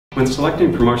When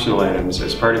selecting promotional items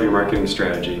as part of your marketing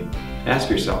strategy, ask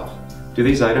yourself, do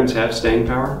these items have staying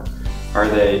power? Are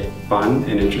they fun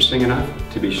and interesting enough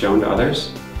to be shown to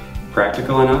others?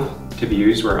 Practical enough to be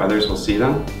used where others will see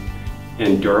them?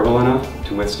 And durable enough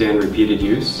to withstand repeated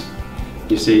use?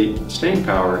 You see, staying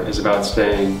power is about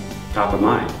staying top of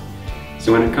mind.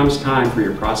 So when it comes time for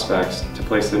your prospects to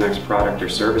place the next product or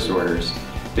service orders,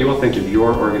 they will think of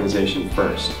your organization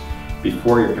first,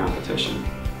 before your competition.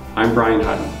 I'm Brian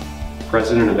Hutton,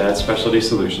 President of Ad Specialty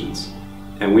Solutions,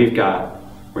 and we've got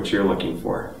what you're looking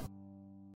for.